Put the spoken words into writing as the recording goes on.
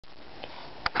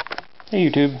Hey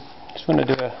YouTube, just want to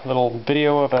do a little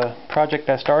video of a project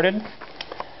I started.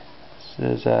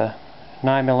 This is a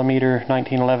 9mm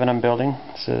 1911 I'm building.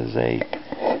 This is a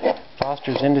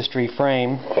Foster's Industry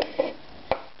frame.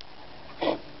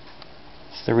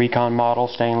 It's the Recon model,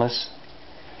 stainless.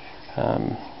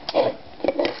 I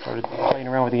started playing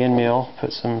around with the end mill,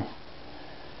 put some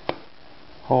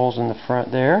holes in the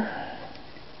front there.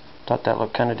 Thought that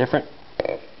looked kind of different.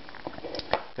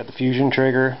 Got the fusion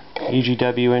trigger,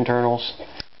 EGW internals,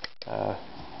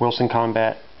 Wilson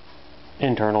Combat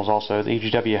internals also, the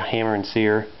EGW hammer and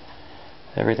sear.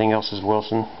 Everything else is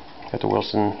Wilson. Got the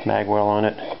Wilson magwell on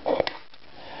it.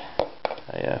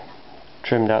 I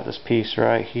trimmed out this piece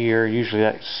right here. Usually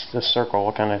that's the circle.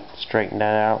 I'll kind of straighten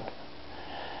that out.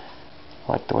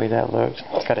 I like the way that looks.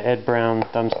 It's got an Ed Brown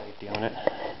thumb safety on it.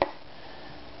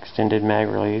 Extended mag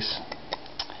release.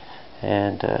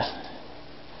 And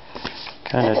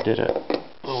kind of did a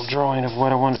little drawing of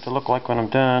what I want it to look like when I'm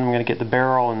done. I'm going to get the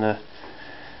barrel and the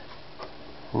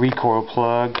recoil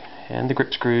plug and the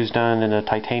grip screws done in a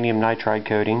titanium nitride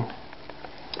coating.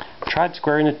 I tried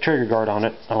squaring the trigger guard on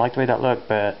it. I like the way that looked,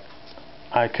 but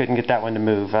I couldn't get that one to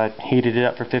move. I heated it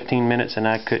up for 15 minutes and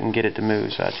I couldn't get it to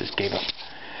move, so I just gave up.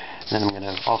 And then I'm going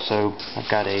to also,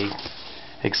 I've got a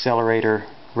accelerator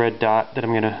red dot that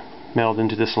I'm going to meld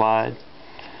into the slide.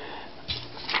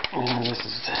 And this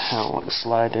is how I want the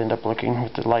slide to end up looking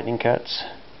with the lightning cuts.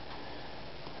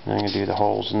 And I'm going to do the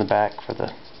holes in the back for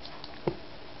the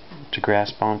to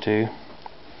grasp onto.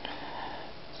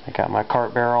 I got my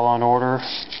cart barrel on order.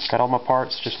 Got all my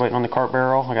parts, just waiting on the cart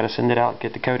barrel. I got to send it out,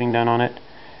 get the coating done on it,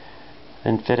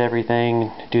 then fit everything,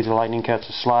 do the lightning cuts.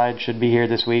 The slide should be here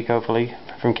this week, hopefully,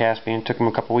 from Caspian. Took them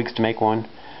a couple weeks to make one.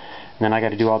 And then I got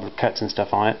to do all the cuts and stuff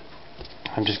on it.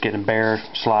 I'm just getting a bare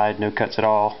slide, no cuts at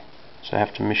all. So I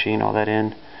have to machine all that in.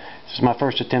 This is my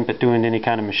first attempt at doing any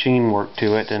kind of machine work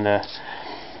to it, and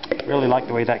really like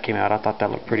the way that came out. I thought that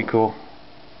looked pretty cool.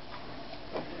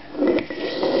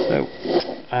 So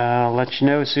I'll let you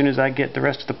know as soon as I get the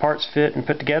rest of the parts fit and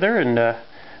put together, and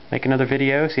make another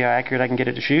video, see how accurate I can get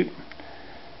it to shoot.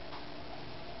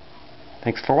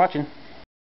 Thanks for watching.